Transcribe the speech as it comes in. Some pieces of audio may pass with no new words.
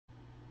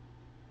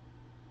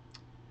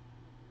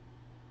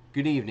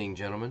Good evening,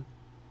 gentlemen.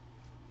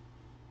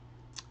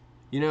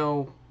 You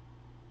know,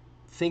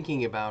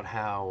 thinking about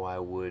how I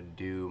would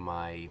do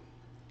my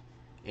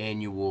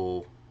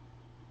annual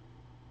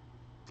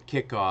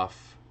kickoff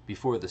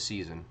before the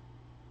season,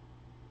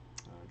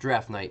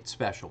 draft night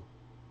special,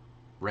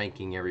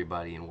 ranking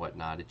everybody and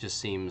whatnot, it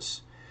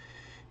seems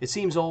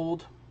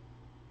old,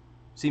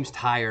 seems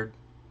tired,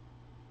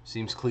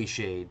 seems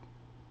cliched,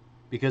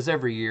 because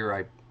every year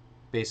I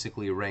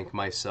basically rank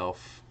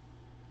myself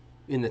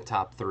in the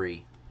top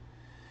three,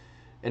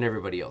 and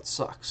everybody else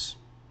sucks.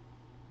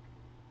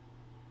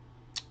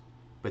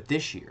 But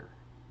this year,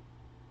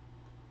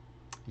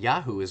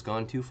 Yahoo has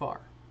gone too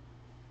far.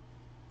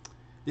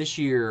 This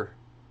year,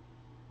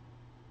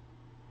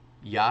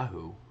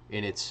 Yahoo,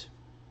 in its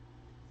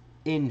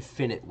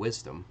infinite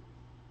wisdom,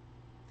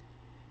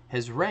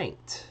 has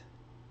ranked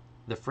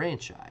the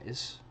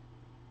franchise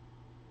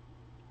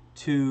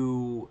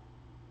to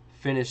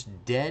finish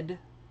dead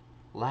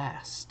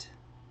last.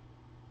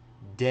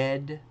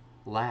 Dead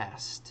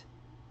last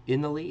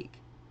in the league.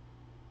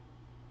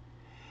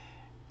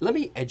 Let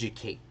me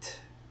educate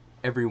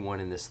everyone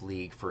in this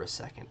league for a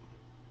second.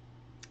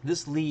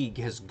 This league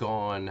has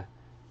been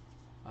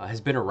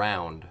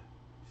around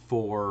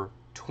for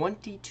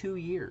 22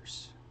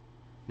 years.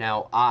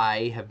 Now,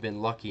 I have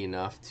been lucky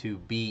enough to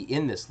be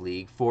in this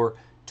league for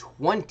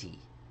 20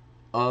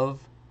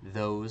 of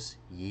those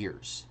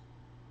years.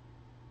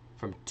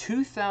 From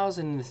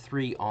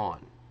 2003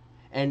 on.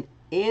 And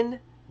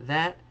in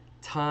that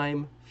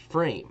time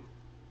frame,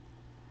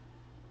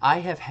 I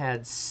have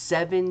had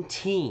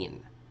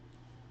 17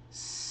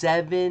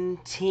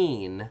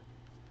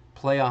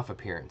 playoff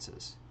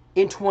appearances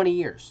in 20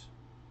 years.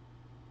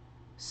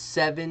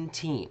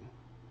 17.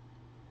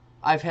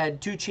 I've had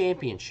 2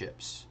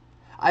 championships.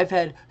 I've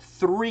had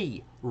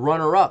 3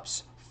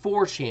 runner-ups,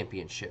 4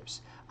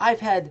 championships.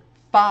 I've had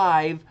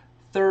 5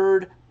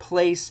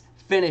 third-place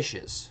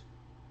finishes.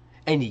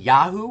 And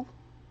Yahoo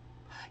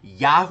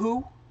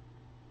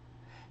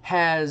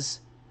has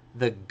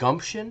the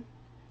gumption,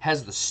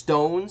 has the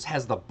stones,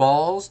 has the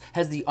balls,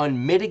 has the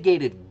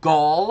unmitigated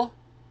gall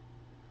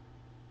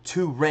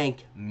to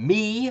rank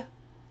me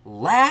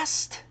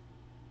last?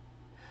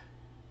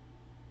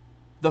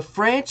 The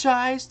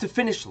franchise to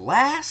finish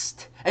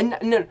last?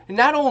 And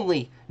not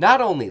only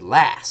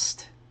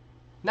last.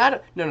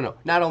 Not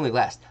only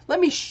last.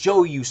 Let me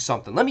show you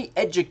something. Let me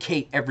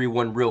educate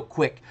everyone real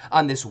quick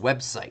on this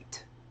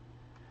website.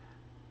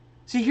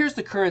 See, here's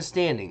the current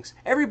standings.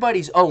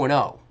 Everybody's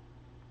 0-0.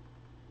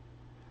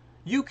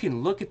 You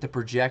can look at the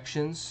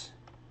projections,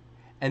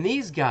 and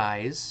these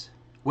guys,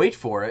 wait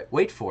for it.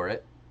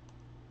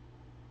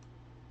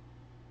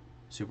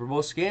 Super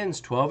Bowl skins,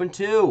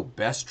 12-2.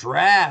 Best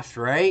draft,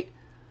 right?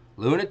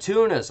 Luna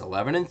Tunas,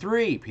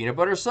 11-3. Peanut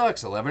Butter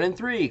Sucks,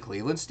 11-3.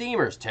 Cleveland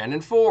Steamers,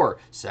 10-4.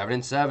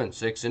 7-7.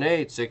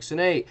 6-8.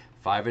 6-8.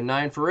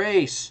 5-9 for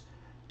Ace.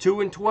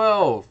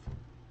 2-12.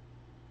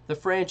 The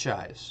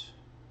franchise.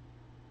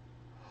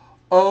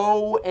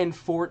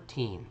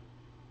 0-14.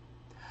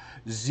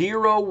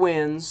 0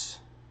 wins.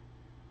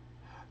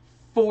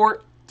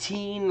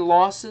 14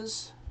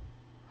 losses.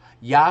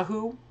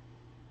 Yahoo,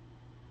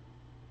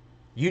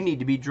 you need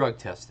to be drug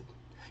tested.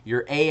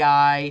 Your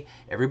AI,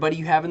 everybody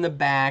you have in the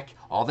back,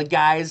 all the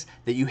guys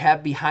that you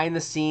have behind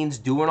the scenes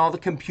doing all the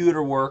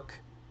computer work,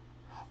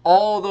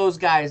 all those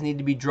guys need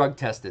to be drug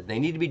tested. They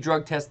need to be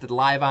drug tested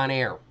live on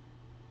air.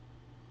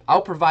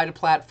 I'll provide a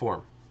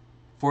platform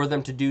for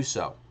them to do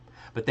so.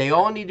 But they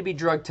all need to be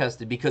drug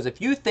tested, because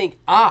if you think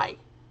I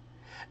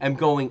am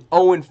going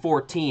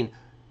 0-14,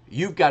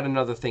 you've got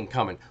another thing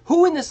coming.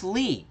 Who in this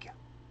league,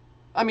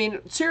 I mean,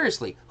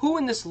 seriously, who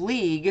in this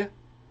league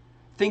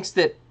thinks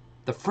that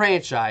the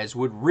franchise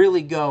would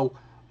really go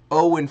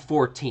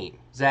 0-14?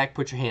 Zach,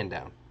 put your hand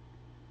down.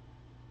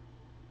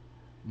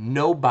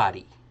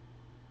 Nobody.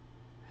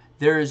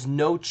 There is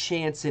no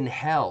chance in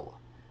hell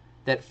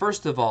that,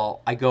 first of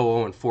all, I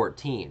go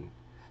 0-14.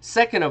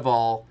 Second of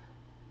all,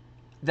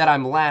 that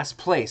I'm last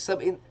place. I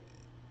mean,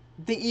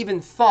 the even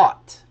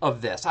thought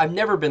of this. I've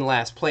never been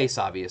last place,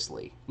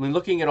 obviously. I mean,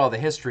 looking at all the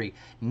history,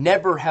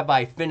 never have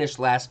I finished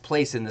last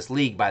place in this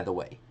league, by the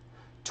way.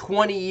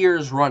 20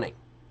 years running.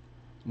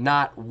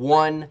 Not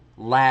one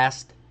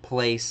last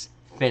place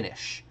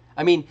finish.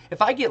 I mean,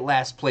 if I get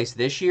last place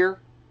this year,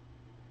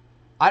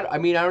 I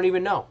don't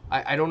even know.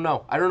 I don't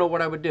know. I don't know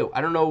what I would do.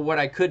 I don't know what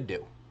I could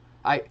do.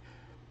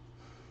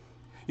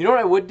 You know what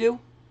I would do?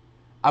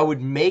 I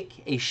would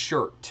make a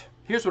shirt.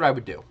 Here's what I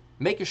would do.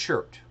 Make a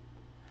shirt.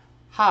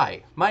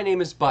 Hi, my name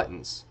is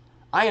Buttons.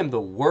 I am the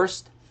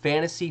worst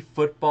fantasy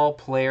football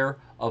player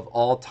of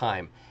all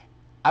time.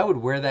 I would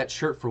wear that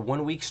shirt for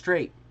 1 week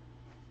straight.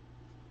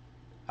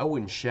 I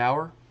wouldn't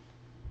shower.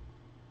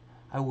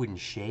 I wouldn't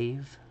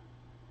shave.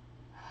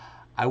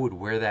 I would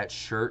wear that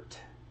shirt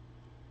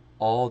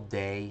all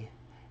day,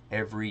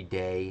 every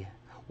day,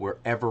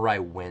 wherever I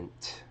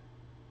went.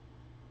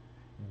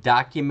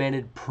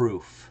 Documented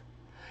proof.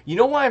 You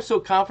know why I'm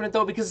so confident,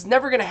 though? Because it's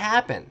never going to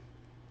happen.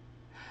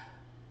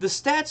 The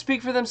stats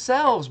speak for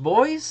themselves,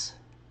 boys.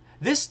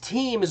 This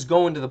team is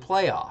going to the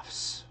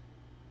playoffs.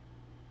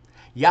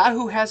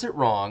 Yahoo has it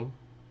wrong.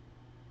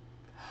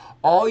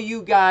 All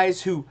you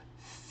guys who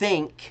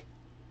think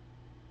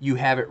you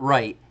have it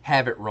right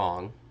have it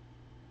wrong.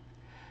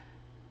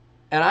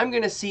 And I'm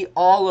going to see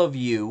all of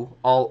you,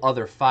 all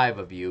other 5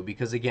 of you,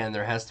 because again,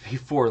 there has to be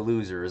 4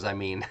 losers. I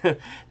mean,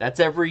 that's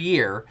every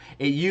year.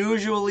 It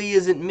usually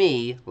isn't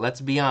me,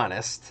 let's be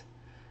honest.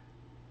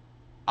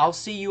 I'll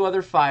see you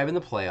other 5 in the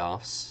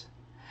playoffs.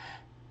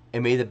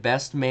 And may the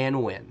best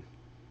man win.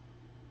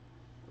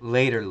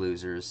 Later,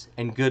 losers,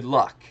 and good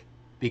luck,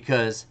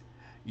 because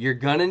you're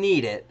going to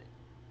need it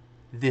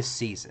this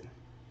season.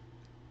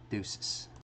 Deuces.